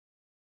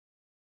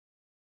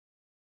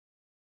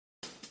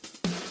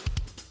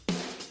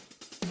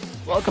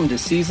Welcome to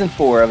Season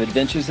 4 of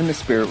Adventures in the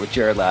Spirit with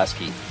Jared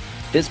Lasky.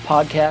 This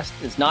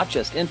podcast is not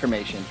just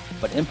information,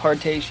 but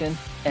impartation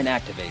and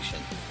activation.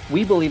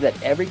 We believe that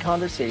every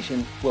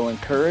conversation will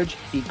encourage,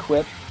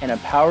 equip, and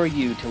empower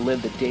you to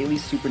live the daily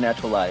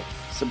supernatural life.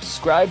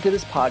 Subscribe to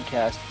this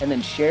podcast and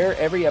then share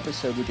every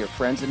episode with your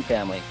friends and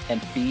family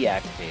and be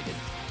activated.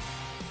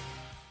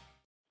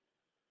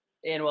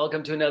 And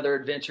welcome to another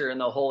adventure in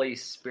the Holy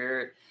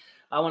Spirit.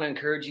 I want to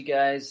encourage you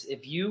guys,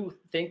 if you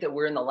think that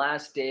we're in the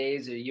last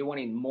days or you're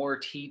wanting more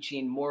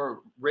teaching,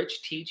 more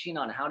rich teaching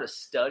on how to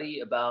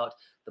study about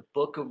the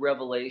book of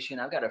Revelation,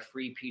 I've got a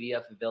free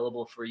PDF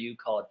available for you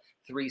called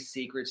 3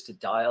 Secrets to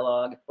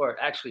Dialogue, or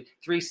actually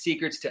 3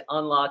 Secrets to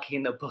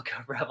Unlocking the Book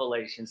of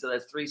Revelation. So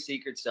that's 3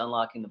 Secrets to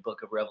Unlocking the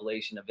Book of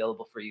Revelation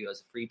available for you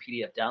as a free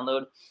PDF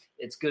download.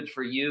 It's good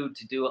for you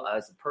to do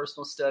as a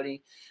personal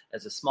study,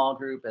 as a small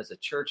group, as a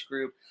church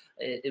group.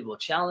 It will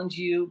challenge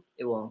you,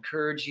 it will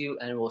encourage you,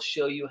 and it will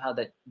show you how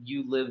that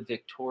you live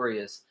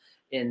victorious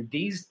in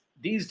these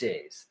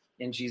days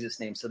in Jesus'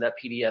 name. So that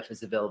PDF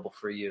is available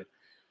for you.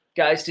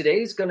 Guys,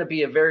 today is going to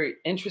be a very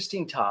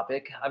interesting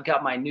topic. I've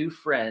got my new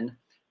friend,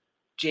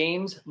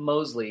 James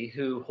Moseley,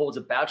 who holds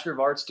a Bachelor of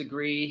Arts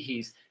degree.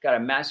 He's got a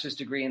master's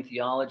degree in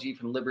theology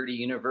from Liberty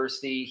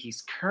University.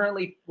 He's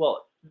currently,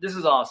 this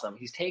is awesome.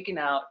 He's taken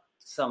out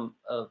some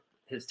of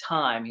his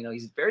time. You know,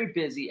 he's very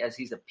busy as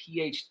he's a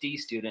PhD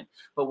student,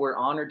 but we're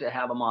honored to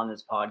have him on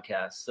this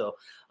podcast. So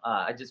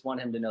I just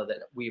want him to know that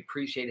we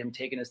appreciate him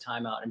taking his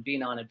time out and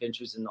being on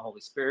Adventures in the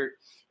Holy Spirit.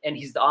 And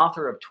he's the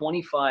author of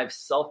 25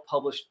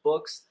 self-published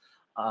books,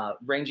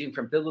 ranging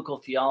from biblical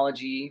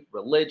theology,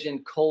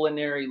 religion,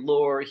 culinary,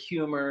 lore,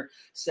 humor,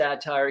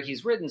 satire.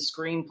 He's written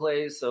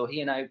screenplays, so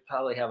he and I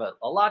probably have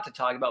a lot to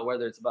talk about,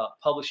 whether it's about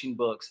publishing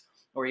books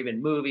or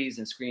even movies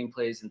and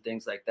screenplays and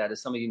things like that.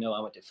 As some of you know, I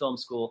went to film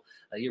school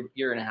a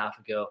year and a half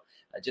ago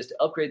just to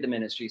upgrade the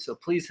ministry. So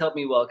please help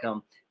me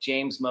welcome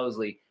James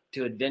Moseley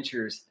to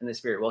Adventures in the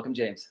Spirit. Welcome,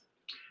 James.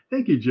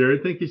 Thank you,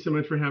 Jared. Thank you so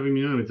much for having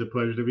me on. It's a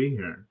pleasure to be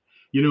here.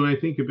 You know, I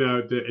think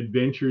about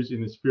Adventures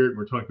in the Spirit, and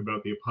we're talking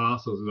about the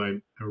apostles, as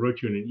I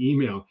wrote you in an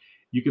email.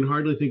 You can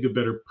hardly think of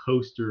better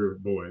poster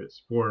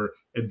boys for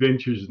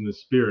Adventures in the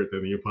Spirit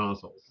than the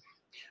apostles.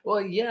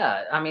 Well,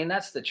 yeah, I mean,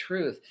 that's the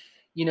truth.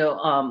 You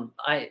know,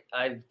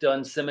 I've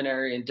done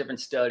seminary and different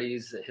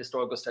studies,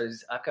 historical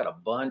studies. I've got a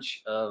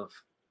bunch of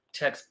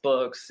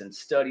textbooks and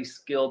study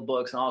skill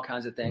books and all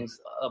kinds of things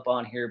up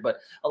on here. But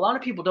a lot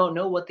of people don't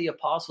know what the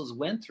apostles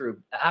went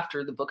through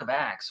after the book of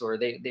Acts, or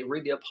they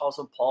read the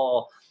Apostle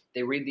Paul,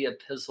 they read the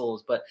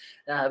epistles, but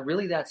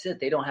really that's it.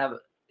 They don't have,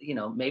 you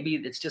know, maybe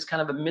it's just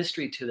kind of a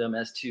mystery to them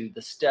as to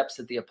the steps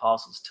that the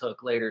apostles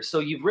took later. So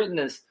you've written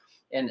this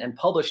and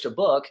published a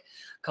book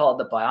called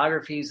The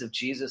Biographies of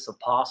Jesus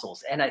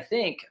Apostles. And I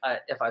think,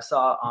 if I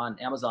saw on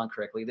Amazon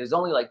correctly, there's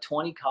only like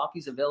 20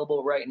 copies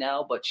available right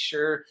now, but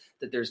sure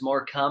that there's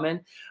more coming.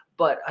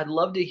 But I'd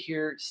love to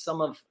hear some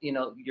of, you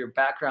know, your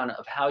background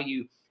of how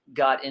you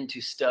got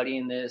into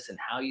studying this and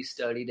how you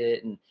studied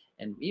it, and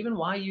even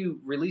why you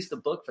released the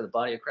book for the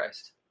body of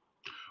Christ.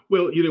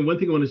 Well, you know, one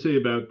thing I want to say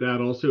about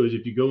that also is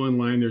if you go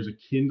online, there's a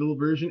Kindle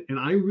version. And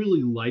I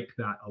really like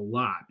that a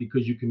lot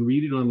because you can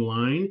read it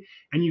online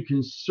and you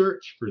can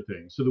search for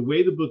things. So the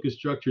way the book is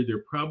structured, there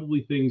are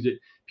probably things that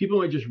people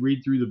might just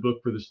read through the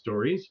book for the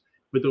stories,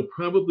 but they'll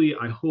probably,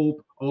 I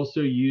hope, also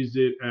use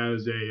it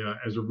as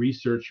a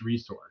research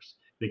resource.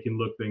 They can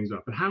look things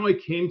up. But how I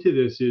came to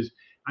this is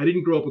I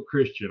didn't grow up a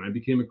Christian. I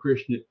became a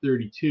Christian at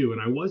 32.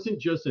 And I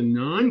wasn't just a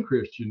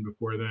non-Christian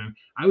before then.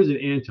 I was an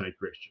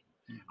anti-Christian.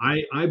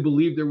 I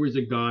believed there was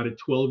a God. At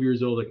 12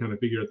 years old, I kind of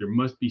figured out there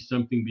must be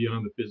something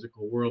beyond the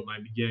physical world. And I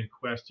began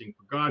questing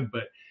for God.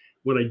 But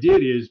what I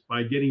did is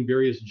by getting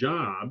various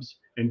jobs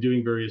and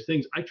doing various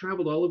things, I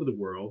traveled all over the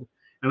world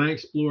and I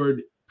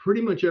explored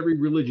pretty much every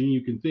religion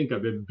you can think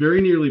of. It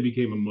very nearly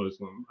became a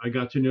Muslim. I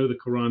got to know the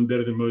Quran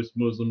better than most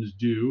Muslims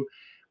do.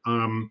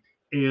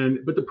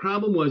 But the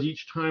problem was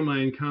each time I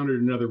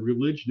encountered another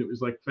religion, it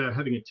was like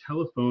having a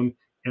telephone,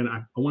 and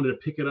I wanted to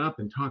pick it up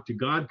and talk to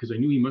God because I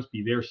knew he must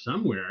be there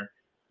somewhere.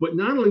 But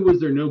not only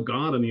was there no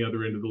God on the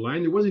other end of the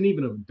line, there wasn't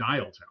even a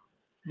dial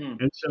tone.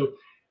 And so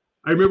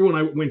I remember when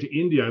I went to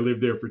India, I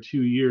lived there for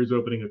 2 years,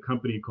 opening a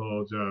company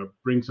called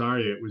Brinks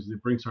Arya. It was the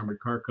Brinks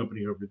Armored Car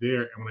Company over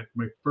there. And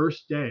my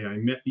first day, I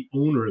met the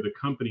owner of the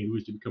company who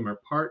was to become our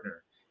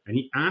partner. And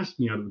he asked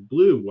me out of the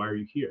blue, "Why are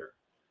you here?"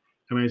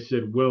 And I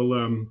said, well,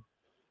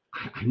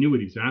 I knew what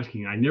he's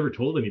asking. I never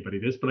told anybody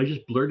this, but I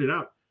just blurted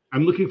out,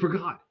 "I'm looking for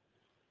God."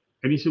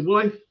 And he said,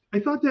 well, I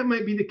thought that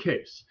might be the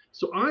case.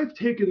 So I've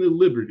taken the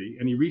liberty,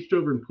 and he reached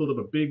over and pulled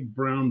up a big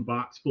brown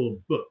box full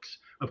of books,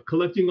 of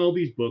collecting all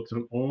these books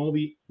on all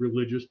the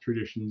religious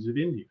traditions of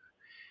India.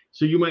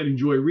 So you might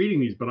enjoy reading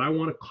these, but I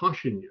want to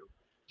caution you,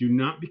 do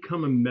not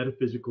become a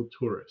metaphysical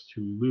tourist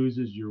who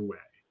loses your way.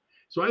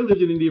 So I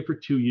lived in India for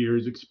 2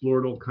 years,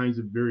 explored all kinds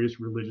of various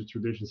religious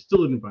traditions,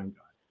 still didn't find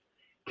God.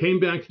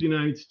 Came back to the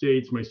United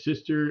States. My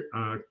sister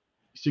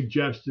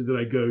suggested that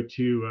I go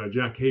to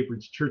Jack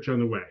Hayford's Church on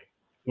the Way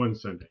one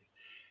Sunday.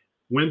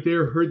 Went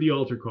there, heard the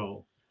altar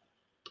call,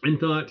 and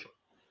thought,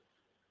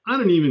 I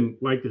don't even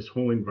like this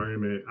whole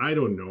environment. I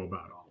don't know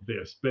about all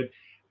this, but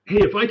hey,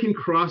 if I can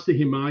cross the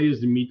Himalayas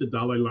to meet the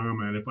Dalai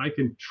Lama, and if I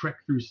can trek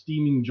through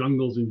steaming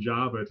jungles in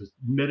Java to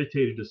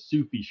meditate at a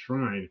Sufi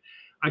shrine,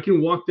 I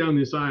can walk down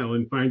this aisle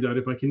and find out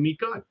if I can meet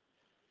God.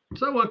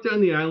 So I walked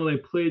down the aisle and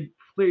I played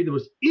the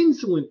most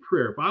insolent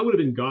prayer. If I would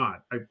have been God,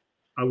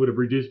 I would have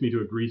reduced me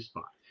to a grease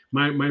spot.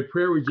 My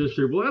prayer would just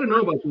say, well, I don't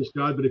know about this,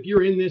 God, but if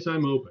you're in this,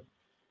 I'm open.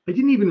 I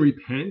didn't even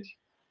repent.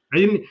 I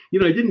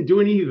didn't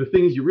do any of the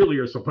things you really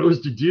are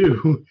supposed to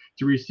do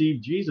to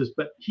receive Jesus,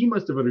 but he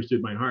must have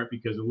understood my heart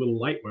because a little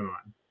light went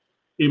on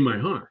in my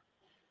heart.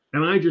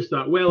 And I just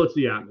thought, well, it's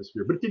the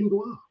atmosphere, but it didn't go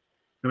off.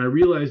 And I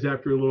realized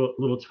after a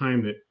little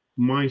time that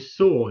my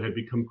soul had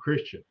become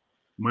Christian.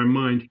 My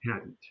mind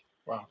hadn't.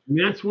 Wow. And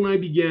that's when I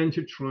began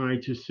to try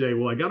to say,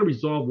 well, I got to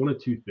resolve one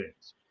of two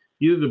things.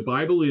 Either the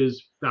Bible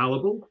is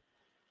fallible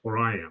or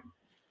I am.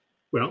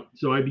 Well,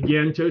 so I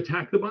began to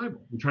attack the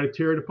Bible and try to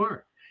tear it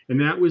apart. And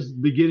that was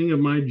the beginning of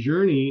my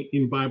journey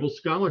in Bible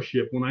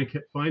scholarship, when I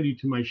kept finding,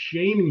 to my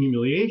shame and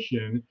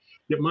humiliation,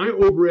 that my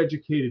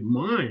overeducated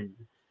mind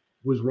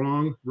was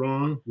wrong,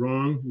 wrong,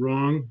 wrong,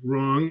 wrong,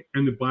 wrong,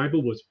 and the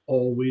Bible was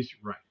always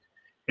right.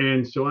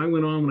 And so I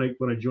went on,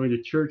 when I joined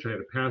a church, I had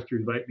a pastor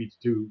invite me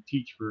to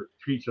teach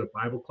a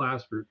Bible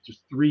class for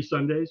just 3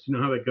 Sundays. You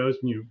know how that goes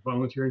when you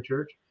volunteer in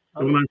church?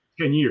 Oh, I went on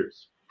for 10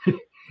 years.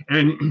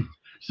 And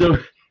so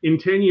in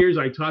 10 years,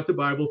 I taught the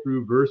Bible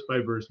through verse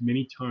by verse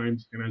many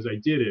times. And as I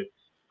did it,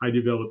 I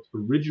developed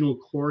original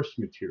course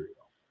material.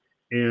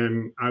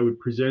 And I would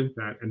present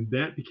that. And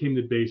that became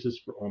the basis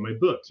for all my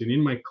books. And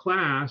in my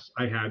class,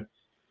 I had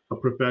a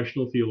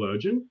professional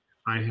theologian.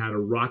 I had a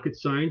rocket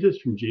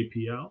scientist from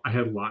JPL. I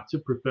had lots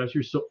of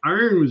professors. So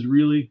iron was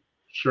really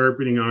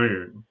sharpening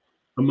iron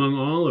among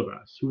all of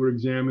us who were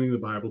examining the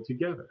Bible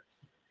together.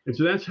 And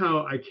so that's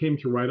how I came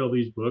to write all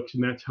these books.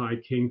 And that's how I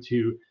came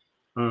to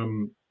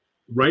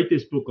write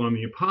this book on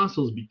the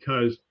apostles,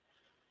 because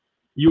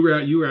you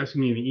were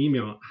asking me in the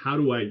email, how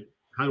do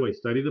I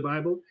study the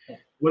Bible? Yeah.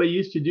 What I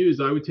used to do is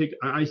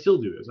I still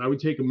do this. I would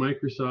take a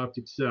Microsoft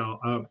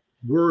Excel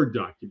Word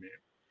document,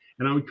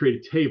 and I would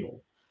create a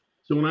table.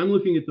 So when I'm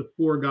looking at the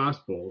 4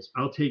 Gospels,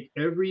 I'll take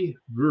every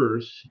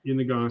verse in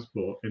the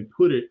Gospel and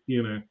put it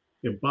in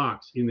a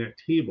box in that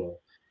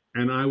table,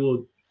 and I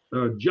will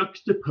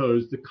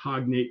juxtapose the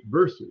cognate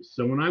verses.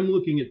 So when I'm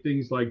looking at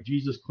things like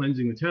Jesus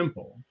cleansing the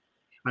temple,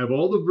 I have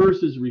all the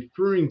verses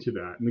referring to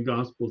that in the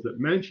Gospels that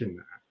mention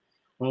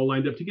that, all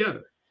lined up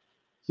together.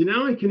 So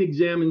now I can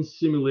examine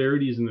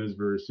similarities in those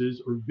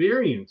verses or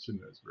variants in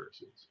those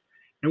verses.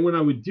 And when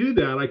I would do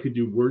that, I could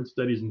do word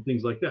studies and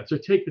things like that. So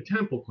take the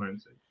temple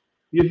cleansing.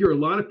 You hear a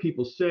lot of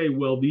people say,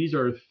 well, these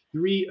are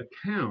 3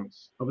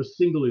 accounts of a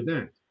single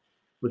event,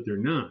 but they're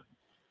not.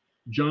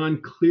 John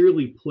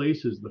clearly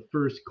places the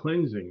first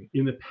cleansing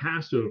in the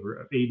Passover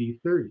of AD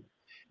 30.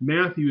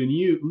 Matthew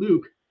and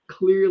Luke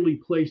clearly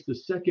place the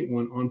second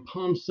one on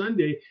Palm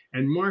Sunday,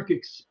 and Mark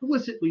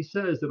explicitly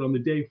says that on the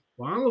day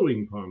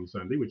following Palm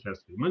Sunday, which has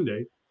to be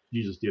Monday,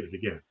 Jesus did it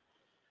again.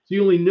 So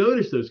you only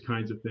notice those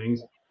kinds of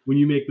things when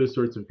you make those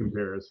sorts of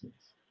comparisons.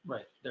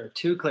 Right. There are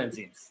 2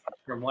 cleansings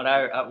from what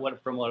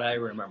I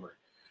remember.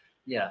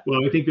 Yeah.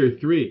 Well, I think there are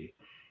 3.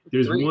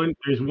 There's 3.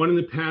 There's one in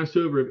the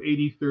Passover of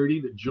AD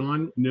 30 that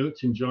John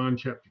notes in John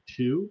chapter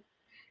 2,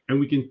 and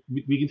we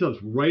can tell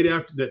it's right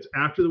after, that's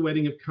after the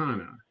wedding of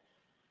Cana,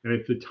 and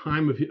it's the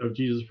time of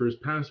Jesus'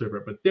 first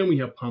Passover. But then we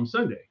have Palm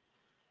Sunday,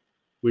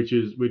 which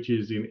is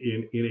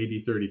in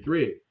AD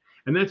 33,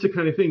 and that's the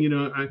kind of thing,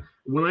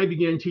 when I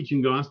began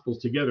teaching Gospels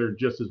together,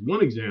 just as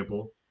one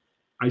example,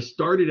 I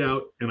started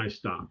out and I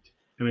stopped,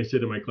 and I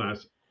said to my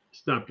class,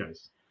 "Stop,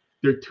 guys.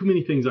 There are too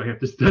many things I have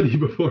to study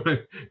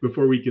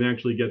before we can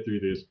actually get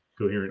through this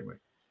coherently."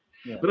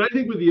 Yeah. But I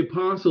think with the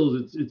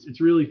apostles, it's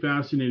really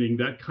fascinating,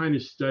 that kind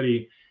of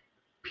study.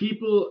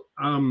 People,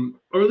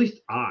 or at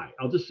least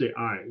I'll just say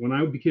when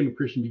I became a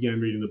Christian,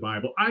 began reading the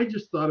Bible, I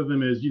just thought of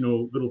them as,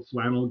 little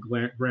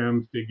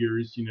flannelgraph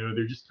figures.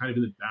 They're just kind of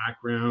in the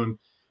background,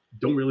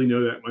 don't really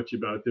know that much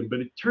about them.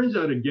 But it turns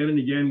out again and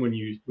again, when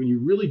you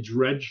really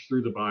dredge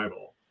through the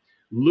Bible,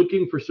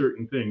 looking for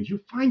certain things, you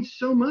find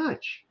so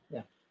much.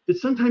 Yeah. That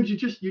sometimes you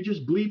just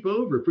bleep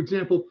over. For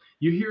example,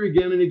 you hear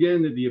again and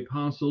again that the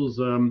apostles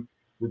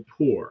were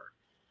poor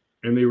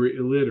and they were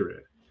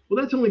illiterate.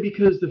 Well, that's only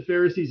because the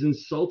Pharisees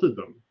insulted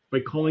them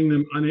by calling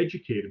them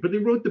uneducated. But they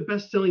wrote the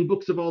best-selling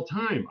books of all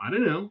time. I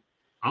don't know.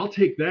 I'll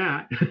take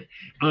that.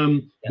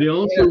 They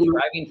also were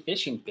thriving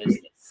fishing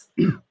business.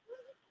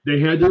 They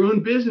had their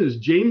own business.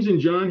 James and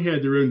John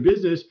had their own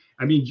business.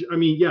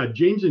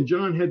 James and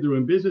John had their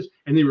own business,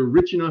 and they were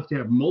rich enough to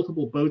have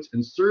multiple boats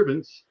and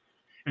servants.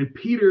 And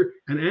Peter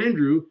and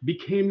Andrew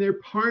became their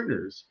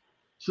partners.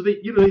 So they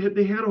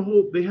had a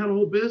whole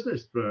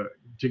business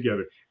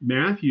together.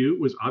 Matthew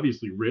was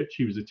obviously rich.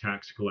 He was a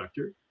tax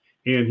collector,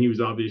 and he was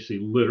obviously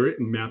literate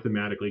and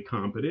mathematically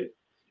competent.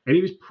 And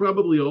he was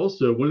probably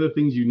also, one of the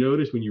things you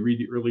notice when you read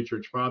the early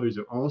church fathers,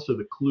 and also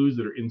the clues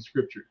that are in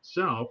Scripture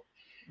itself,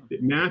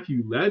 that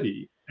Matthew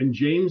Levy and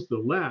James the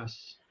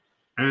Less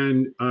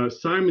and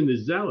Simon the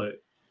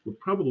Zealot were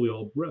probably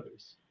all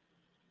brothers.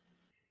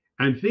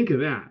 And think of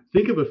that.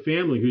 Think of a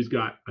family who's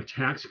got a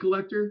tax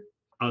collector,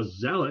 a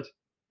zealot,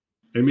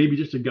 and maybe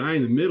just a guy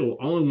in the middle,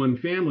 all in one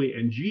family.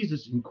 And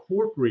Jesus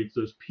incorporates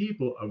those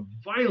people of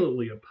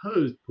violently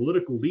opposed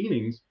political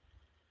leanings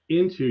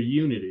into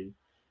unity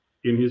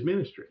in his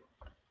ministry.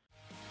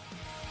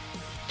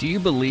 Do you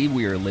believe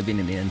we are living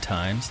in the end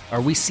times?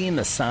 Are we seeing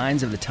the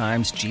signs of the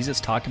times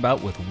Jesus talked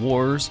about with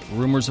wars,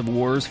 rumors of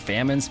wars,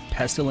 famines,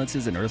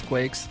 pestilences, and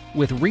earthquakes?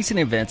 With recent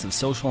events of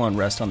social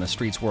unrest on the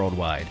streets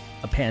worldwide,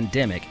 a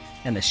pandemic,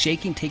 and the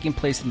shaking taking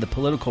place in the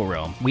political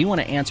realm, we want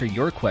to answer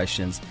your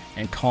questions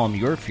and calm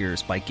your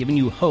fears by giving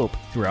you hope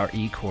through our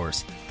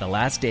e-course, The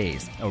Last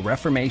Days, a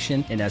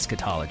Reformation in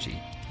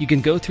Eschatology. You can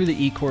go through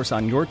the e-course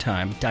on your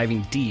time,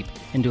 diving deep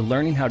into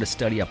learning how to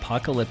study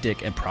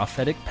apocalyptic and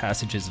prophetic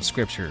passages of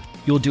Scripture.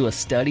 You'll do a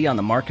study on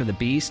the mark of the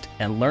beast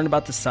and learn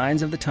about the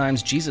signs of the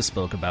times Jesus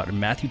spoke about in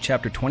Matthew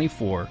chapter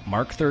 24,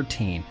 Mark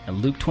 13,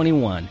 and Luke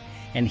 21,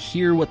 and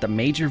hear what the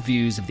major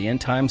views of the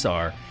end times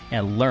are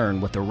and learn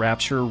what the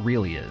rapture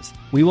really is.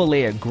 We will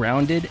lay a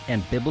grounded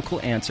and biblical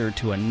answer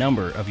to a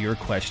number of your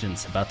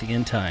questions about the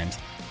end times,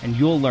 and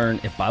you'll learn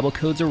if Bible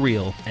codes are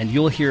real, and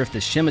you'll hear if the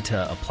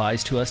Shemitah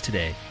applies to us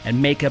today,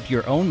 and make up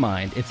your own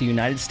mind if the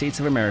United States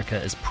of America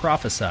is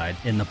prophesied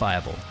in the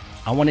Bible.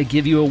 I want to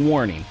give you a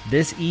warning.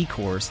 This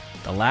e-course,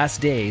 The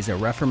Last Days, a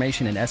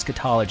Reformation in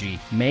Eschatology,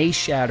 may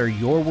shatter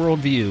your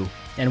worldview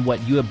and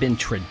what you have been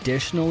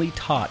traditionally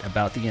taught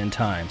about the end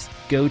times.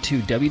 Go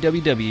to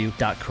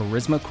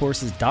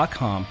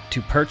www.charismacourses.com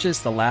to purchase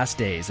The Last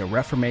Days, a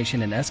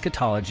Reformation in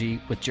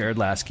Eschatology with Jared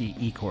Lasky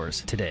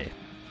e-course today.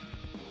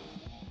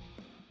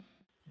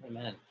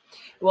 Amen.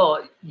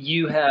 Well,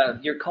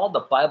 you're called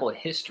the Bible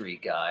history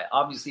guy,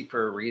 obviously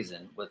for a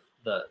reason, with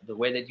the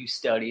way that you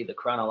study, the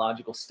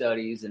chronological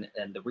studies and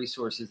the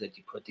resources that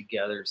you put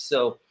together.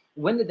 So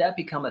when did that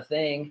become a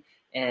thing?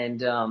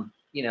 And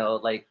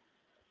like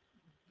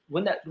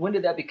when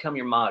did that become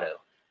your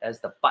motto as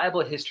the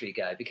Bible history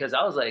guy? Because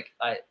I was like,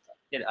 I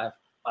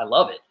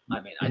love it. I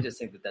mean, I just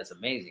think that that's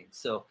amazing.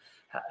 So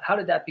how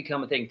did that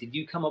become a thing? Did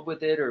you come up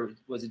with it, or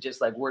was it just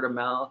like word of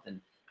mouth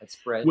and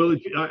spread? Well,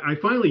 I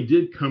finally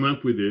did come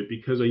up with it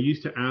because I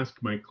used to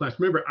ask my class.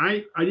 Remember,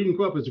 I didn't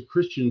grow up as a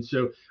Christian,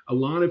 so a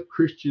lot of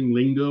Christian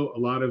lingo, a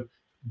lot of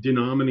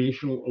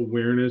denominational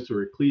awareness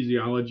or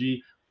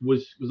ecclesiology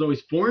was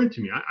always foreign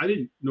to me. I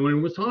didn't know what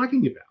anyone was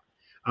talking about.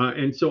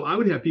 And so I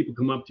would have people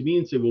come up to me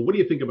and say, well, what do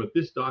you think about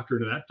this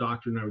doctrine or that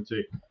doctrine? And I would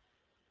say,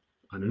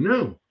 I don't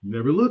know,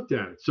 never looked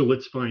at it, so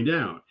let's find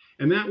out.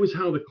 And that was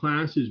how the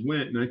classes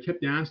went. And I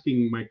kept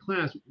asking my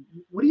class,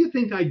 what do you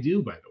think I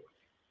do, by the way?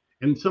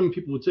 And some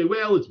people would say,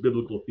 well, it's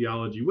biblical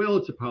theology. Well,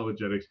 it's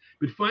apologetics.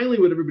 But finally,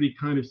 what everybody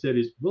kind of said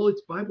is, well,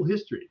 it's Bible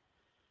history.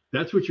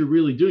 That's what you're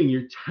really doing.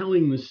 You're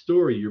telling the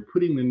story. You're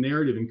putting the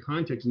narrative in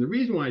context. And the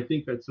reason why I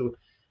think that's so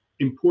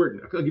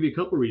important, I'll give you a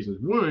couple of reasons.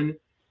 One,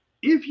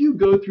 if you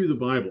go through the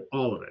Bible,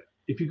 all of it,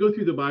 if you go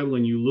through the Bible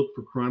and you look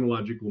for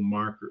chronological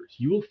markers,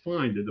 you will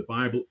find that the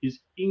Bible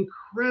is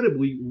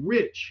incredibly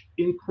rich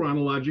in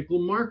chronological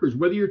markers,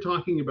 whether you're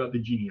talking about the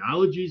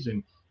genealogies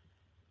and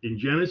in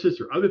Genesis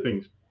or other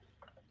things.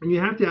 And you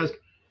have to ask,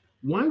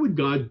 why would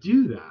God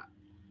do that?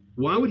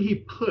 Why would he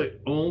put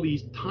all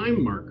these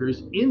time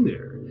markers in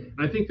there? And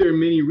I think there are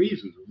many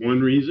reasons. One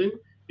reason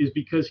is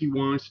because he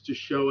wants to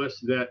show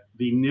us that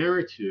the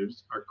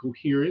narratives are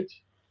coherent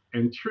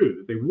and true,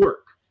 that they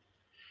work.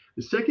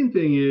 The second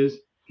thing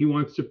is he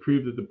wants to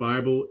prove that the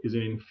Bible is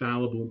an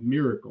infallible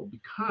miracle,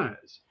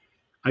 because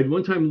I'd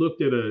one time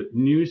looked at a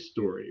news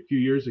story a few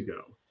years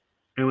ago,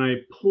 and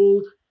I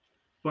pulled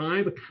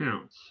 5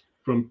 accounts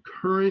from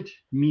current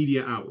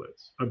media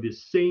outlets of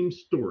this same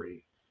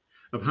story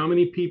of how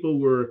many people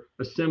were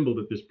assembled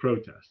at this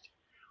protest.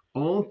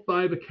 All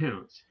 5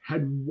 accounts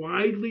had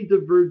widely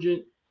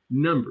divergent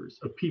numbers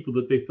of people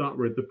that they thought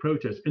were at the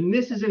protest. And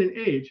this is in an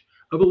age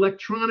of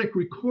electronic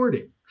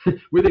recording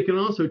where they can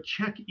also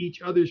check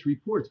each other's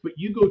reports. But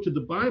you go to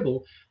the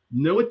Bible,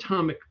 no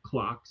atomic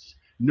clocks,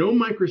 no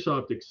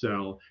Microsoft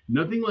Excel,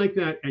 nothing like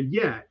that. And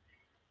yet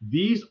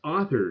these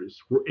authors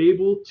were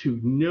able to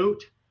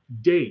note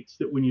dates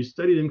that when you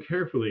study them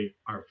carefully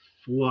are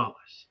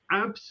flawless,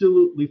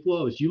 absolutely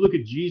flawless. You look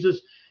at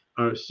Jesus'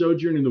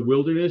 sojourn in the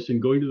wilderness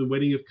and going to the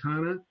wedding of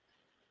Cana.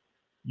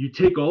 You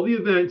take all the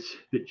events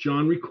that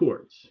John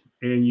records,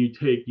 and you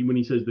take when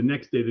he says the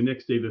next day,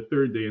 the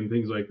third day, and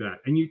things like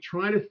that, and you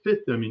try to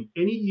fit them in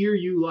any year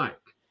you like,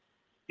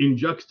 in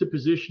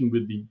juxtaposition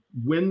with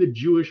when the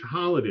Jewish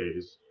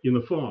holidays in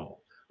the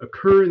fall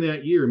occur in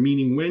that year,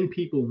 meaning when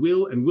people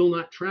will and will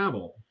not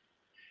travel,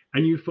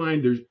 and you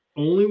find there's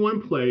only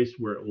one place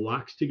where it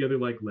locks together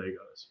like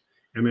Legos,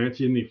 and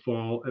that's in the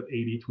fall of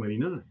AD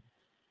 29.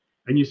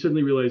 And you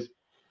suddenly realize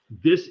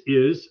this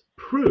is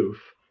proof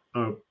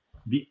of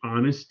the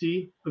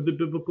honesty of the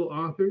biblical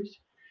authors,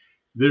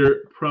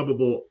 their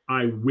probable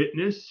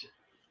eyewitness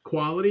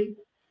quality,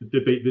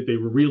 that they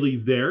were really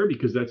there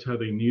because that's how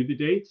they knew the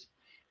dates,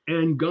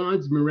 and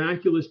God's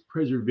miraculous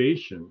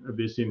preservation of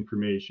this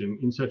information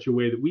in such a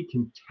way that we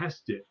can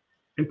test it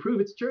and prove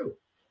it's true.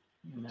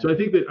 Amen. So I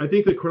think that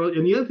chronology,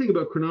 and the other thing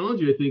about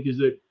chronology, I think, is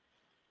that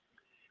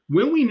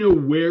when we know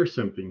where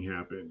something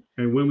happened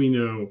and when we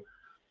know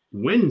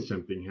when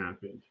something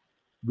happened,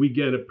 we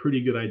get a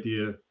pretty good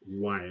idea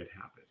why it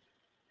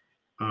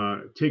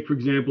happened. Take, for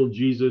example,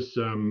 Jesus'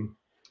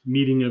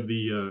 meeting of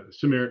the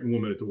Samaritan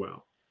woman at the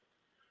well.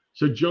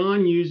 So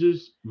John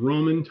uses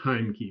Roman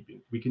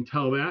timekeeping. We can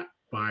tell that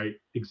by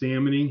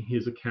examining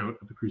his account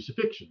of the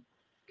crucifixion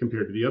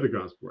compared to the other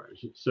gospel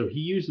writers. So he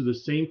uses the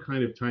same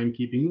kind of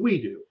timekeeping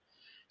we do.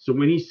 So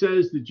when he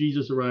says that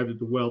Jesus arrived at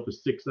the well at the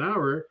 6th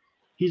hour,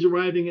 he's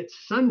arriving at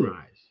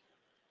sunrise.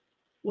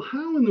 Well,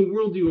 how in the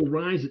world do you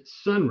arise at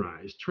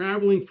sunrise,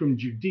 traveling from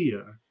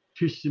Judea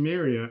to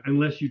Samaria,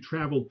 unless you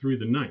traveled through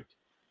the night?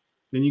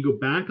 Then you go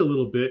back a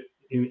little bit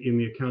in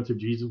the accounts of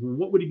Jesus. Well,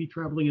 what would he be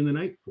traveling in the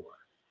night for?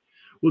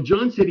 Well,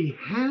 John said he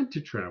had to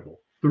travel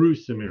through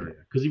Samaria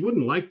because he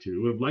wouldn't like to. He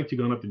would have liked to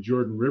go up the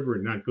Jordan River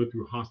and not go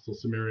through hostile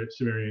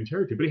Samaritan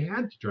territory, but he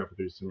had to travel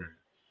through Samaria.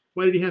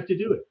 Why did he have to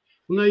do it?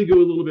 Well, now you go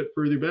a little bit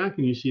further back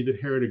and you see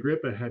that Herod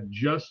Agrippa had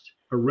just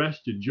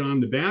arrested John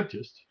the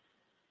Baptist,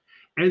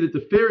 and that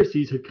the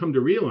Pharisees had come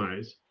to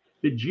realize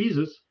that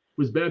Jesus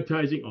was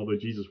baptizing, although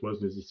Jesus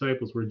wasn't, his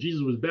disciples were,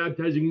 Jesus was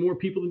baptizing more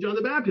people than John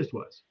the Baptist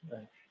was.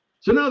 Right.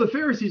 So now the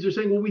Pharisees are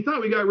saying, well, we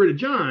thought we got rid of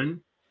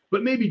John,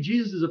 but maybe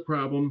Jesus is a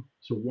problem.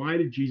 So why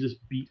did Jesus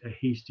beat a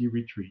hasty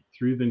retreat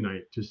through the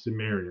night to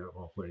Samaria, of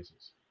all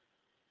places?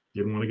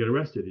 Didn't want to get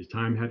arrested. His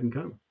time hadn't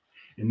come.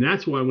 And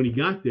that's why when he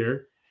got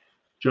there,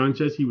 John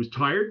says he was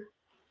tired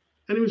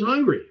and he was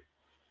hungry.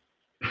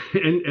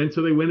 and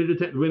so they went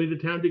into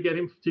town to get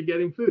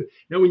him food.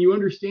 Now, when you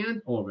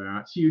understand all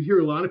that, so you hear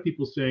a lot of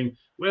people saying,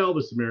 well,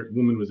 the Samaritan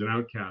woman was an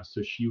outcast,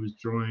 so she was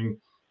drawing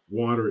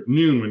water at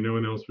noon when no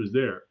one else was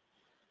there.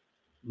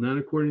 Not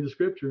according to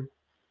Scripture.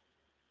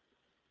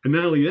 And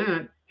not only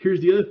that,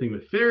 here's the other thing: the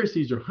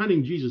Pharisees are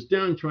hunting Jesus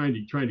down, trying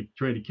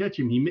to catch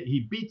him.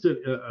 He beats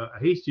a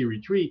hasty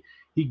retreat.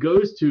 He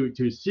goes to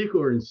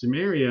Sychar in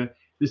Samaria.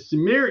 The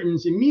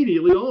Samaritans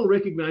immediately all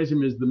recognize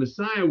him as the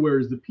Messiah,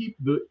 whereas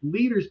the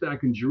leaders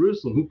back in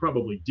Jerusalem, who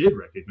probably did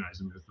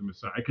recognize him as the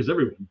Messiah, because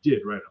everyone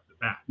did right off the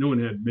bat. No one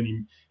had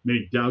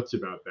many doubts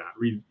about that,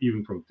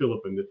 even from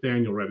Philip and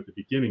Nathaniel right at the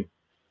beginning.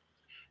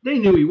 They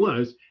knew he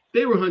was.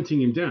 They were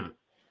hunting him down.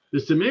 The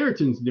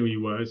Samaritans knew he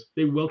was.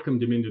 They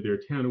welcomed him into their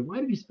town. And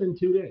why did he spend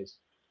 2 days?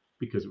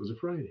 Because it was a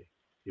Friday.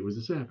 It was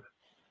a Sabbath.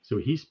 So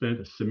he spent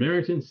a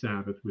Samaritan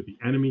Sabbath with the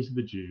enemies of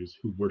the Jews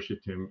who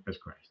worshiped him as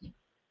Christ.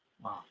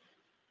 Wow.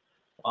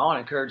 Well, I want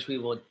to encourage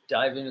people to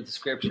dive into the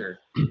Scripture,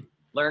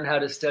 learn how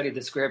to study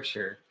the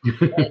Scripture.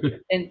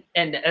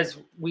 and as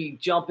we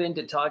jump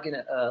into talking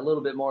a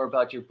little bit more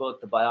about your book,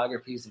 The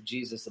Biographies of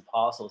Jesus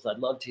Apostles, I'd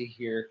love to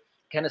hear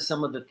kind of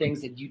some of the things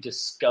that you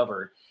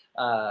discovered.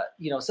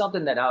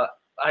 Something that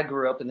I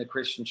grew up in the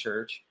Christian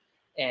church,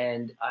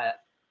 and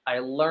I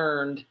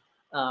learned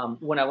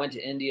when I went to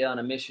India on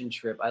a mission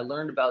trip, I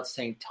learned about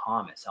St.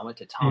 Thomas. I went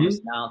to Thomas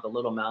Mount, the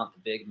Little Mount,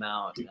 the Big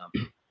Mount.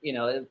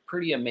 A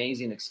pretty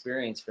amazing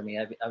experience for me.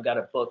 I've got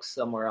a book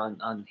somewhere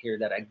on here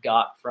that I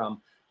got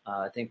from,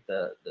 I think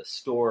the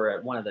store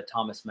at one of the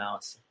Thomas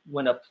Mounts,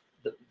 went up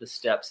the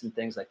steps and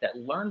things like that,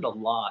 learned a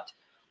lot.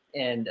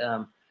 And,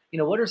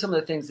 what are some of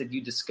the things that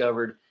you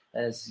discovered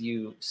as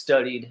you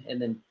studied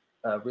and then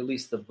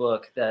released the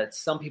book that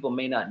some people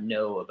may not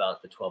know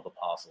about the 12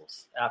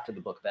 apostles after the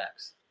book of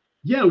Acts?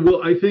 Yeah,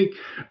 well, I think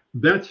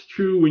that's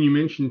true. When you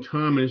mention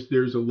Thomas,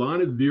 there's a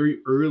lot of very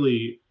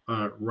early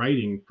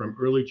writing from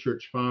early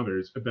church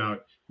fathers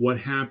about what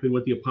happened,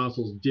 what the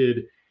apostles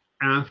did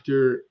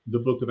after the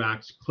book of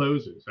Acts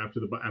closes, after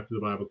the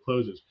Bible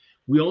closes.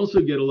 We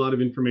also get a lot of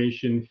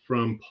information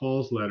from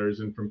Paul's letters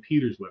and from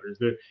Peter's letters.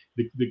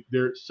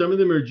 Some of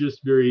them are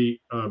just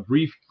very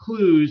brief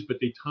clues, but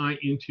they tie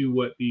into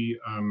what the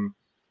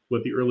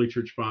early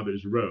church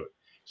fathers wrote.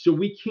 So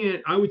we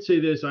can't, I would say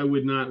this, I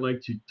would not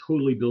like to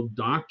totally build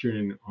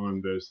doctrine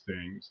on those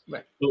things.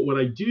 Right. But what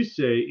I do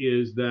say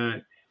is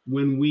that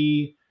when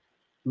we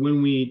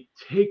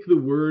take the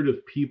word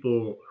of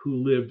people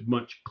who lived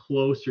much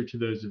closer to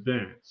those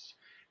events,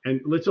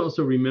 and let's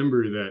also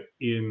remember that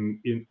in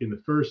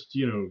the first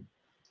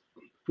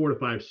 4 to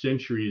 5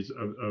 centuries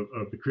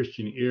of the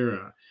Christian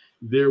era,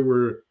 there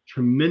were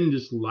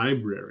tremendous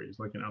libraries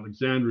like in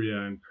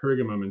Alexandria and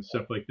Pergamum and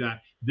stuff like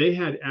that. They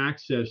had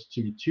access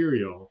to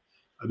material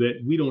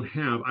that we don't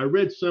have. I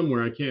read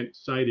somewhere, I can't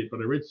cite it, but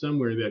I read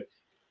somewhere that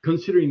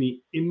considering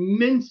the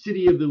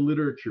immensity of the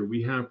literature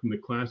we have from the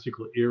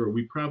classical era,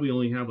 we probably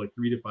only have like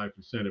 3 to 5%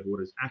 of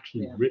what is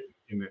actually written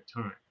in that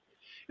time.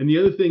 And the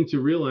other thing to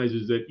realize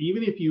is that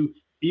even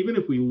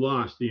if we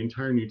lost the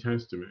entire New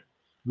Testament,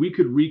 we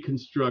could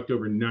reconstruct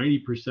over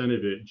 90%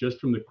 of it just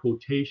from the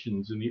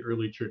quotations in the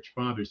early church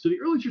fathers. So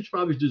the early church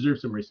fathers deserve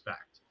some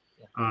respect.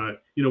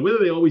 Whether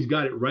they always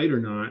got it right or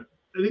not,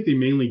 I think they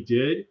mainly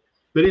did.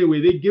 But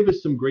anyway, they give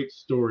us some great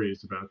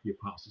stories about the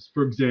apostles.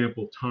 For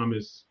example,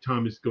 Thomas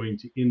going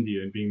to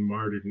India and being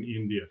martyred in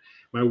India.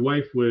 My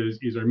wife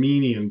is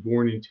Armenian,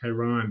 born in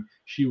Tehran.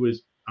 She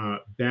was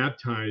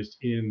baptized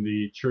in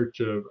the church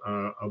of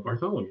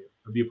Bartholomew,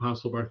 of the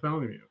apostle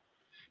Bartholomew.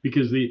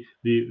 because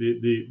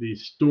the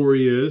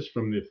story is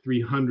from the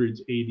 300s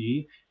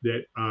AD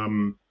that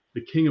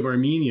the king of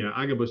Armenia,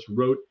 Agabus,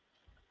 wrote,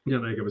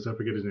 not Agabus, I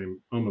forget his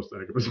name, almost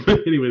Agabus,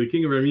 but anyway, the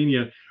king of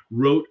Armenia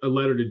wrote a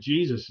letter to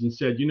Jesus and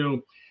said, you know,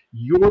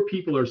 your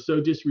people are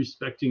so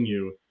disrespecting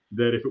you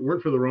that if it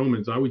weren't for the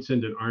Romans, I would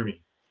send an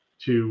army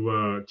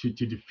to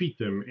defeat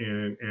them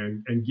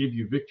and give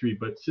you victory.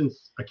 But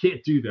since I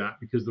can't do that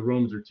because the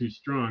Romans are too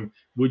strong,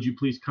 would you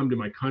please come to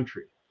my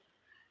country?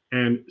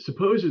 And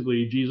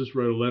supposedly Jesus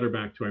wrote a letter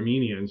back to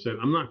Armenia and said,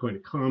 I'm not going to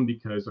come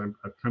because I've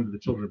come to the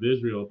children of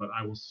Israel, but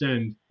I will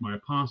send my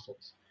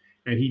apostles.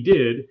 And he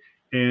did.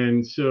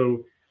 And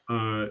so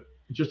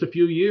just a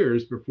few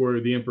years before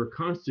the Emperor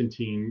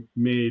Constantine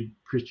made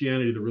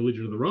Christianity the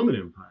religion of the Roman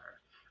Empire,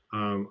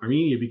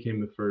 Armenia became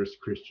the first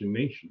Christian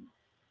nation.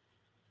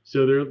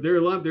 So there are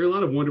a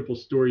lot of wonderful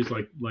stories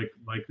like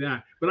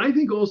that. But I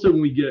think also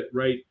when we get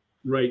right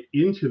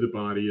into the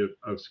body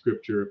of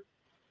Scripture,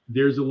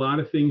 there's a lot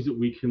of things that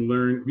we can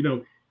learn. You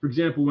know, for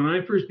example, when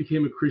I first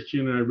became a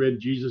Christian and I read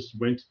Jesus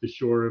went to the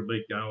shore of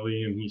Lake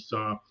Galilee and he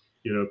saw,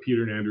 you know,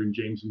 Peter and Andrew and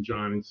James and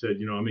John and said,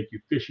 you know, I'll make you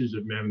fishers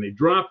of men. And they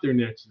dropped their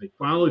nets and they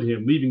followed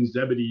him, leaving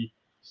Zebedee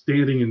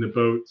standing in the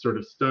boat, sort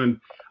of stunned.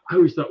 I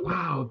always thought,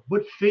 wow,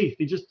 what faith.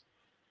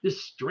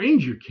 This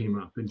stranger came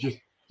up and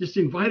just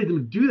invited them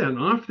to do that. And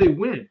off they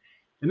went.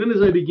 And then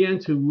as I began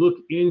to look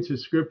into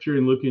Scripture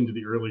and look into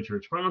the early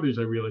church fathers,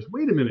 I realized,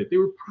 wait a minute, they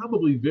were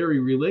probably very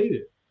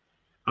related.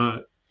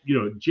 You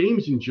know,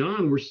 James and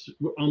John were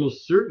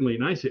almost certainly,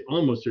 and I say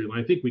almost certainly,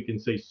 I think we can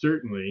say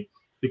certainly,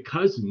 the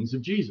cousins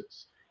of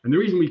Jesus. And the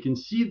reason we can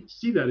see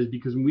that is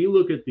because when we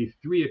look at the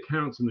three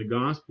accounts in the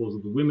Gospels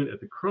of the women at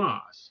the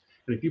cross,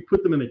 and if you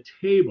put them on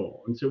a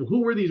table and say, well,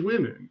 who were these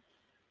women?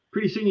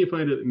 Pretty soon you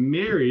find that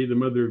Mary, the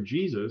mother of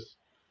Jesus,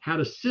 had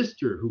a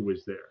sister who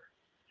was there.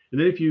 And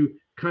then if you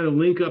kind of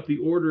link up the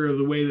order of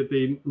the way that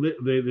they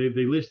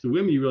list the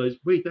women, you realize,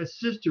 wait, that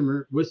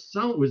sister was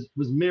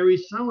Mary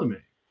Salome.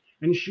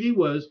 And she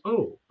was,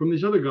 from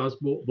this other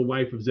gospel, the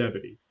wife of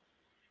Zebedee.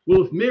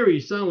 Well, if Mary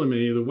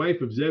Salome, the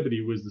wife of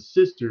Zebedee, was the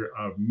sister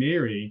of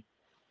Mary,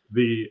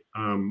 the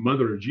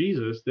mother of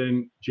Jesus,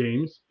 then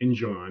James and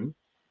John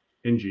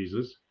and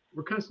Jesus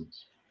were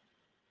cousins.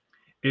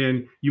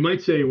 And you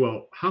might say,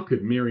 well, how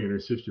could Mary and her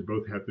sister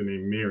both have the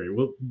name Mary?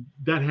 Well,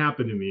 that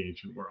happened in the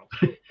ancient world.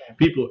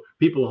 People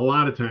a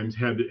lot of times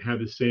had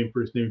the same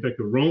first name. In fact,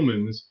 the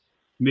Romans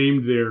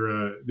named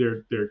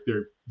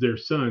their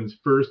sons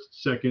first,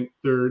 second,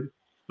 third.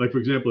 Like, for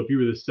example, if you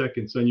were the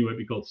second son, you might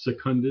be called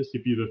Secundus.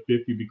 If you're the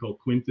fifth, you'd be called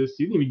Quintus.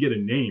 You didn't even get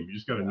a name; you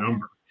just got a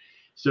number.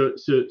 So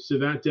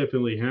that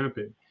definitely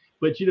happened.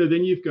 But you know,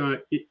 then you've got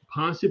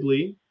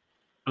possibly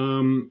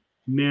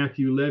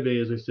Matthew, Levi,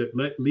 as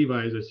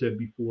I said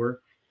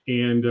before,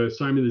 and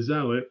Simon the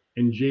Zealot,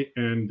 and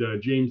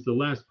James the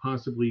Less.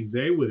 Possibly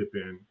they would have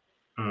been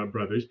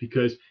brothers,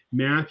 because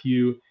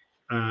Matthew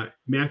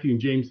and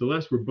James the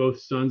Less were both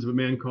sons of a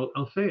man called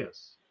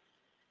Alphaeus.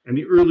 And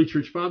the early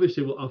church fathers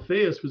say, well,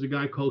 Alphaeus was a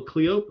guy called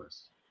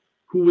Cleopas,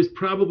 who was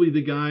probably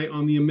the guy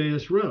on the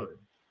Emmaus Road.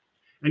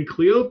 And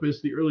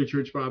Cleopas, the early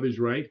church fathers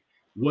write,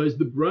 was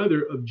the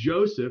brother of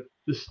Joseph,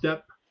 the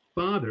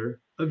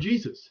stepfather of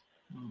Jesus.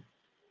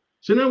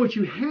 So now what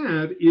you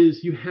have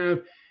is you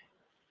have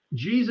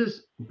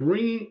Jesus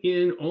bringing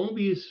in all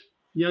these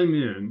young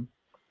men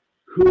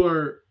who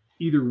are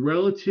either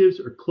relatives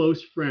or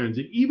close friends.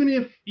 And even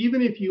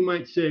if you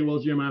might say, well,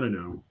 Jim, I don't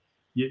know,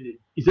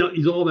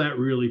 is all that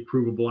really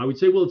provable? I would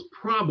say, well, it's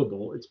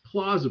probable, it's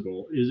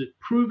plausible. Is it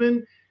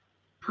proven?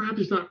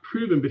 Perhaps it's not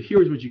proven, but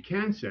here's what you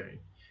can say.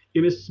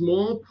 In a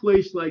small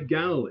place like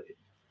Galilee,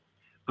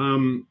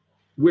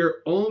 where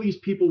all these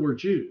people were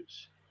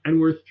Jews, and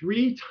where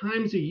 3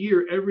 times a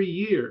year, every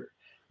year,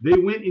 they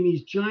went in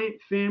these giant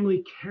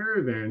family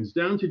caravans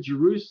down to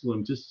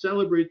Jerusalem to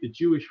celebrate the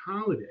Jewish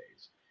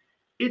holidays.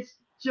 It's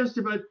just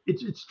about,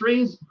 it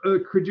strains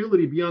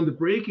credulity beyond the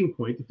breaking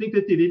point to think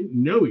that they didn't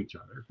know each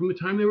other from the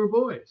time they were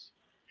boys.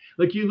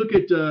 Like you look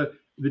at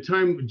the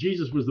time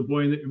Jesus was the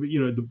boy,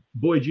 the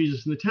boy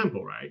Jesus in the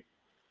temple, right?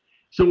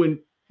 So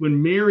when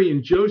Mary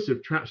and Joseph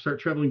start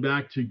traveling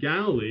back to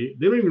Galilee,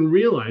 they don't even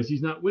realize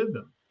he's not with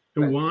them.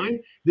 And right. Why?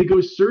 They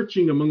go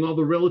searching among all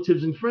the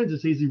relatives and friends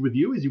and say, is he with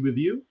you? Is he with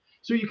you?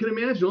 So you can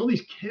imagine all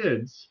these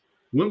kids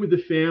went with the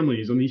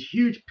families on these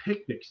huge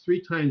picnics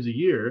 3 times a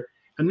year,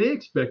 and they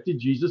expected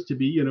Jesus to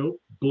be,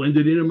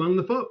 blended in among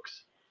the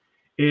folks.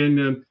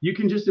 And you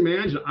can just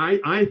imagine,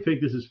 I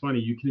think this is funny.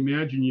 You can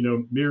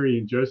imagine, Mary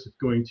and Joseph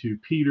going to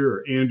Peter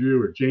or Andrew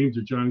or James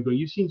or John going,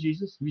 you've seen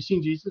Jesus? Have you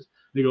seen Jesus?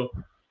 They go,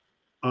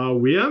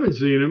 we haven't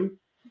seen him.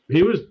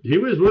 He was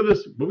with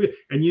us.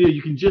 And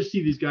you can just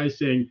see these guys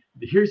saying,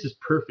 here's this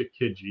perfect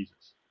kid,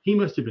 Jesus. He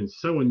must have been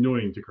so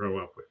annoying to grow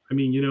up with. I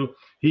mean,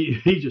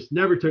 he just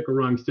never took a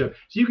wrong step.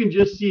 So you can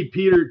just see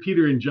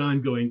Peter and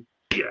John going,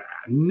 yeah,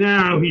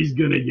 now he's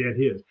going to get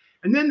his.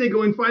 And then they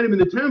go and find him in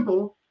the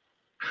temple,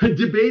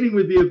 debating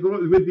with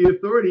the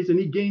authorities, and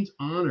he gains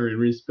honor and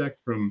respect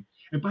from.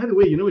 And by the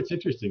way, what's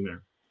interesting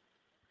there?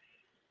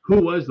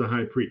 Who was the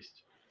high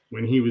priest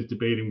when he was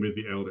debating with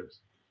the elders?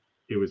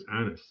 It was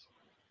Annas.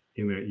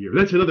 in that year.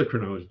 That's another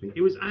chronology thing.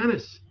 It was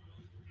Annas,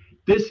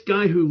 this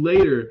guy who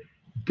later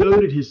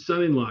goaded his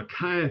son-in-law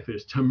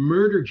Caiaphas to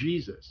murder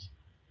Jesus,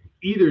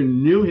 either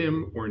knew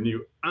him or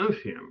knew of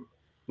him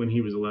when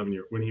he was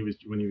when he was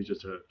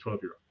just a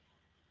 12-year-old.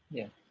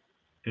 Yeah.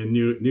 And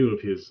knew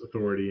of his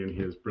authority and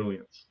his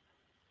brilliance.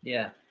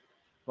 Yeah.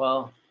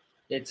 Well,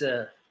 I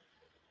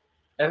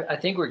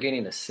think we're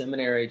getting a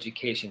seminary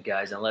education,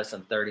 guys, in less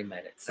than 30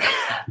 minutes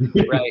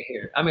right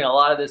here. I mean, a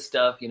lot of this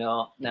stuff,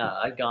 now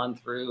I've gone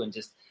through and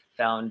just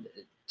found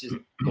just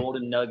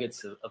golden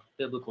nuggets of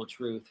biblical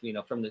truth,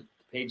 from the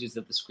pages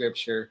of the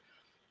scripture,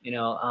 and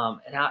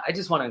I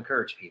just want to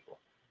encourage people,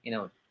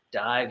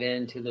 dive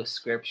into the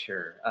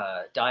scripture,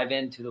 dive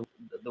into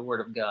the word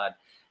of God.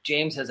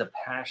 James has a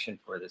passion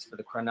for this, for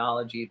the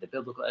chronology, the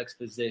biblical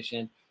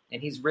exposition, and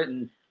he's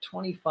written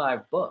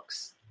 25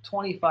 books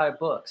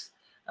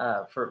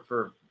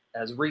for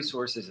as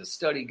resources, as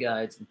study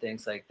guides and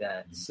things like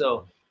that.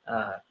 So,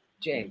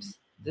 James,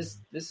 this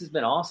has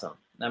been awesome.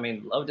 I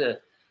mean, love to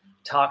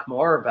talk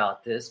more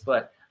about this,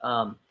 but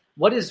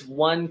what is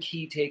one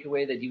key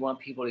takeaway that you want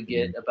people to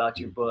get about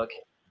your book,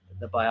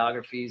 the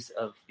biographies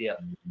of the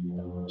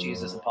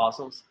Jesus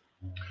apostles?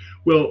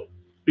 Well,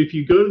 if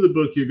you go to the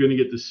book, you're going to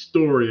get the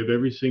story of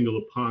every single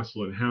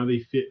apostle and how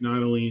they fit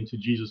not only into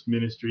Jesus'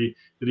 ministry,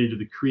 but into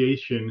the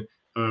creation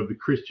of the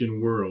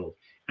Christian world.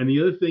 And the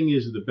other thing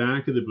is, at the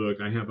back of the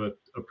book, I have a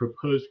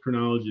proposed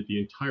chronology of the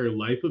entire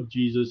life of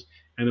Jesus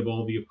and of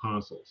all the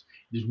apostles.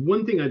 There's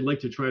one thing I'd like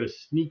to try to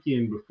sneak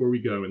in before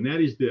we go, and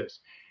that is this.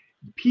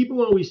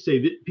 People always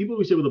say, well,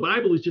 the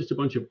Bible is just a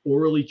bunch of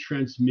orally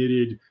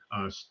transmitted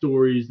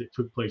stories that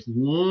took place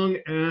long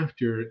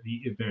after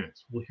the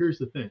events. Well, here's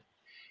the thing.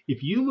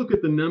 If you look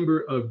at the number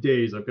of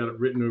days, I've got it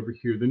written over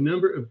here, the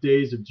number of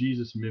days of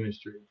Jesus'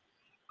 ministry,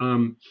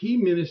 he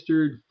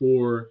ministered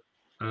for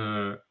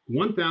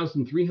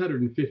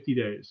 1,350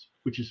 days,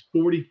 which is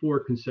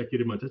 44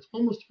 consecutive months. That's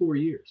almost 4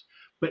 years.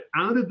 But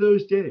out of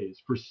those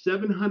days, for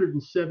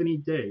 770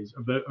 days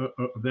of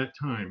that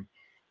time,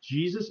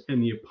 Jesus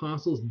and the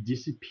apostles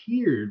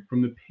disappeared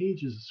from the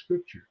pages of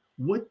Scripture.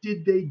 What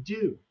did they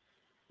do?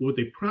 What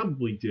they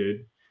probably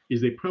did is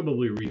they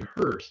probably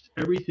rehearsed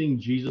everything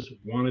Jesus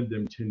wanted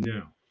them to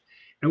know.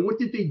 And what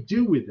did they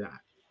do with that?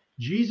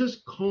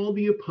 Jesus called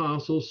the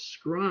apostles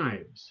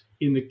scribes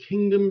in the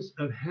kingdoms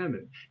of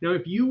heaven. Now,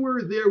 if you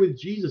were there with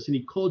Jesus and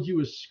he called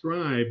you a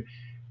scribe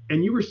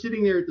and you were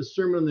sitting there at the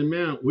Sermon on the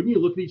Mount, wouldn't you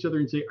look at each other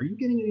and say, are you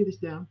getting any of this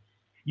down?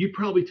 You'd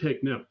probably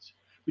take notes.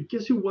 But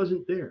guess who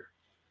wasn't there?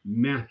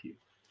 Matthew,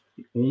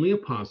 the only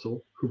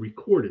apostle who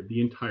recorded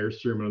the entire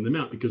Sermon on the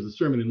Mount, because the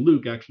sermon in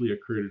Luke actually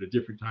occurred at a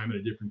different time, in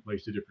a different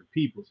place, to different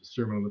people. It's a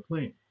sermon on the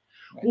plain.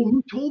 Right. Well,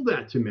 who told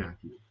that to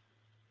Matthew?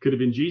 Could have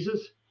been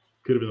Jesus,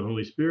 could have been the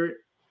Holy Spirit,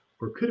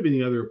 or could have been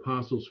the other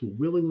apostles who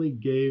willingly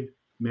gave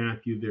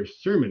Matthew their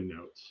sermon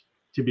notes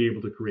to be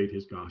able to create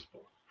his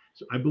gospel.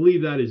 So I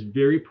believe that is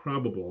very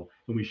probable,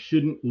 and we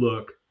shouldn't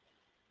look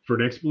for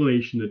an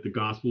explanation that the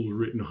gospel was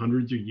written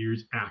hundreds of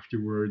years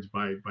afterwards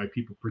by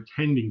people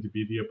pretending to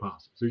be the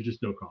apostles. There's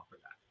just no call for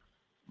that.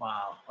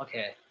 Wow.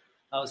 Okay.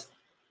 I was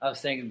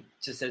thinking,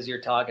 just as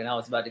you're talking, I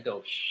was about to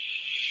go.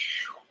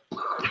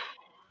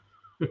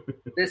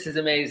 This is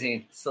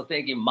amazing. So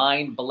thank you.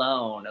 Mind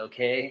blown.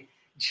 Okay,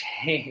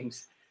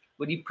 James,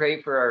 would you pray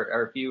for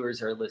our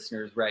viewers, our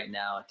listeners right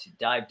now to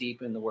dive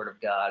deep in the Word of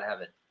God,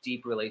 have a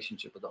deep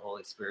relationship with the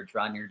Holy Spirit,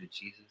 draw near to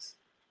Jesus?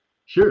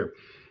 Sure.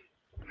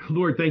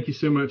 Lord, thank you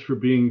so much for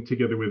being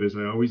together with us.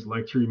 I always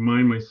like to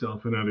remind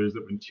myself and others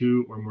that when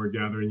two or more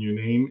gather in your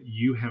name,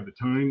 you have the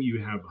time, you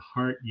have the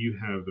heart, you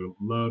have the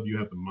love, you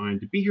have the mind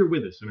to be here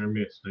with us in our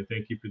midst. I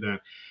thank you for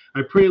that.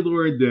 I pray,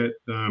 Lord, that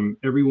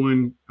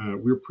everyone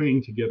we're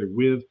praying together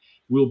with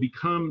will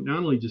become not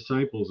only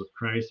disciples of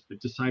Christ,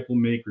 but disciple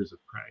makers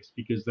of Christ,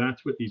 because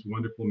that's what these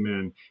wonderful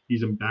men,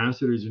 these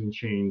ambassadors in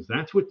chains,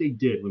 that's what they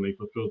did when they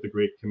fulfilled the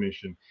Great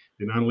Commission.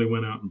 They not only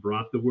went out and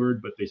brought the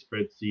word, but they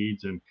spread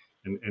seeds and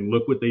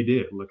look what they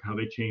did. Look how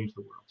they changed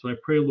the world. So I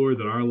pray, Lord,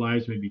 that our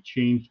lives may be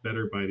changed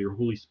better by your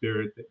Holy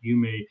Spirit, that you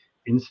may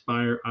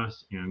inspire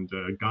us and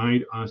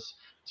guide us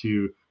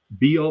to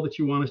be all that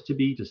you want us to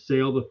be, to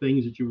say all the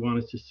things that you want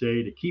us to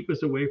say, to keep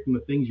us away from the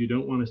things you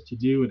don't want us to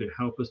do, and to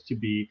help us to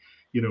be,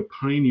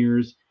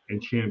 pioneers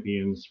and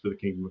champions for the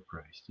kingdom of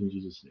Christ. In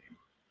Jesus' name.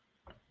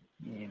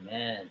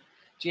 Amen.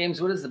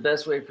 James, what is the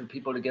best way for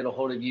people to get a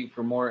hold of you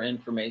for more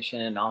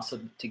information and also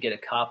to get a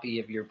copy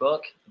of your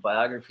book,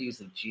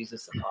 Biographies of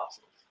Jesus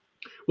Apostles?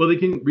 Well, they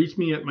can reach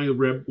me at my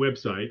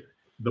website,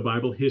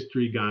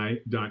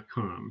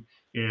 thebiblehistoryguy.com.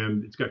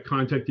 And it's got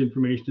contact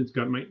information. It's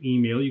got my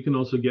email. You can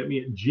also get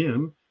me at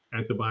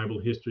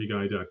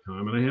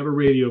jim@thebiblehistoryguy.com. And I have a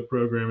radio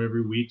program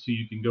every week, so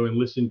you can go and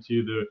listen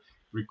to the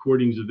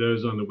recordings of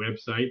those on the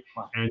website.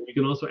 Wow. And you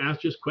can also ask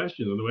just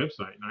questions on the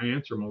website. And I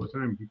answer them all the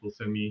time. People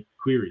send me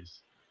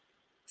queries.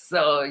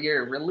 So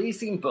you're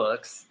releasing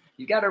books,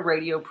 you got a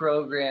radio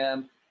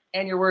program,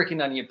 and you're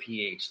working on your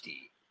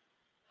PhD.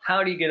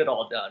 How do you get it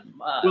all done?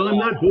 Well, I'm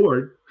not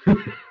bored.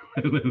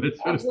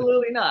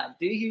 Absolutely not.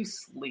 Do you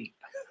sleep?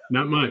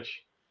 Not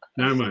much.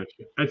 Not much.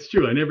 That's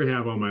true. I never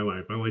have all my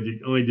life. I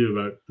only do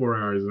about 4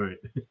 hours a night.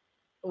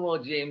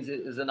 Well, James, it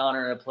is an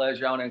honor and a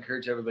pleasure. I want to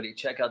encourage everybody to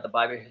check out the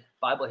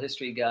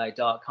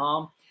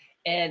BibleHistoryGuy.com.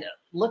 And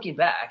looking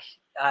back,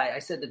 I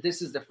said that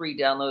this is the free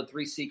download,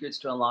 3 secrets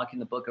to unlocking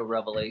the book of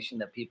Revelation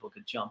that people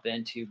could jump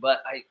into.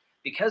 But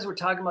because we're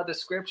talking about the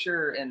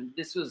scripture, and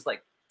this was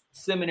like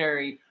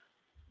seminary,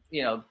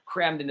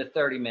 crammed into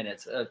 30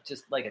 minutes of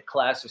just like a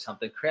class or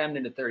something, crammed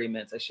into 30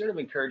 minutes, I should have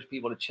encouraged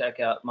people to check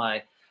out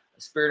my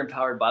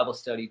Spirit-Empowered Bible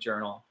Study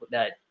Journal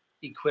that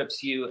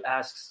equips you,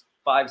 asks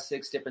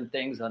 5-6 different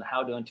things on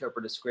how to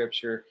interpret a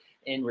scripture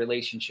in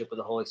relationship with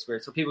the Holy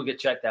Spirit. So people can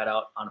check that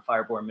out on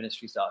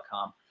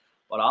firebornministries.com.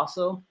 But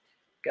also,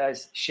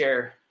 guys,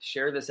 share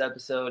this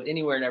episode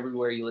anywhere and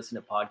everywhere you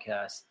listen to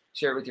podcasts.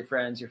 Share it with your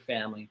friends, your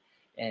family.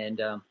 And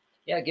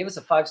give us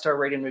a 5-star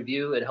rating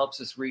review. It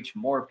helps us reach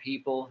more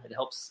people. It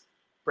helps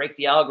break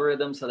the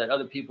algorithm so that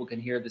other people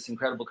can hear this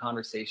incredible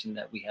conversation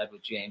that we had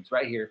with James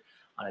right here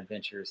on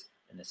Adventures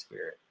in the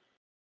Spirit.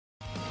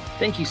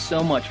 Thank you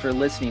so much for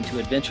listening to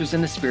Adventures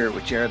in the Spirit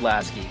with Jared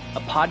Lasky,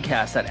 a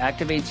podcast that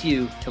activates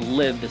you to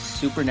live the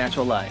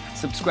supernatural life.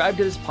 Subscribe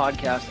to this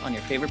podcast on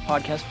your favorite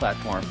podcast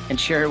platform and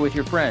share it with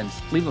your friends.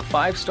 Leave a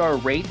 5-star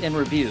rate and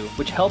review,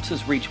 which helps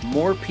us reach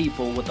more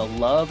people with the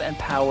love and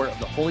power of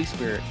the Holy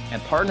Spirit. And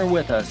partner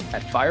with us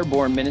at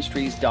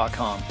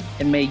firebornministries.com.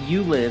 And may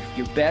you live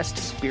your best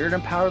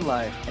Spirit-empowered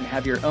life and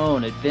have your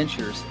own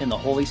adventures in the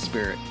Holy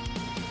Spirit.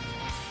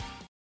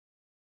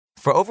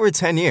 For over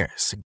 10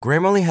 years,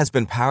 Grammarly has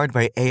been powered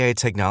by AI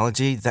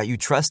technology that you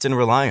trust and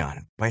rely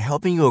on by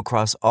helping you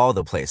across all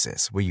the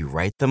places where you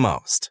write the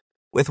most.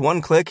 With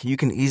one click, you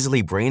can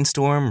easily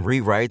brainstorm,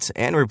 rewrite,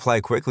 and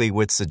reply quickly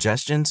with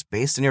suggestions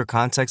based on your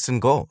context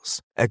and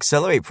goals.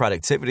 Accelerate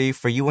productivity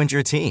for you and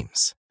your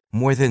teams.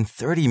 More than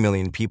 30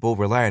 million people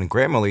rely on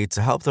Grammarly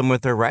to help them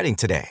with their writing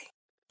today.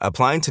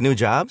 Applying to new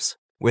jobs?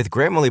 With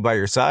Grammarly by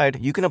your side,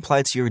 you can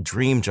apply to your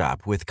dream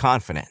job with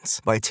confidence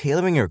by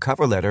tailoring your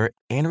cover letter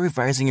and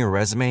revising your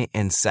resume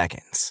in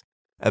seconds.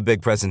 A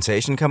big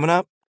presentation coming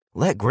up?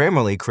 Let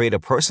Grammarly create a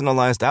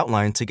personalized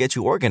outline to get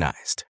you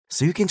organized,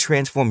 so you can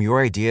transform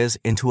your ideas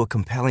into a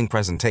compelling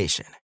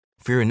presentation.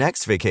 For your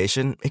next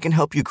vacation, it can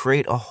help you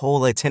create a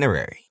whole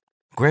itinerary.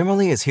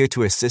 Grammarly is here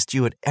to assist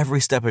you at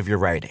every step of your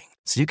writing,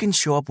 so you can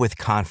show up with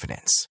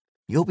confidence.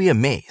 You'll be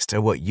amazed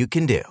at what you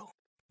can do.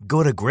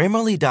 Go to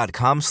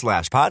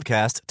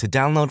Grammarly.com/podcast to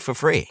download for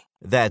free.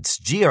 That's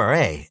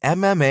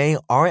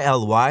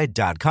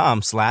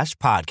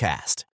GRAMMARLY.com/podcast.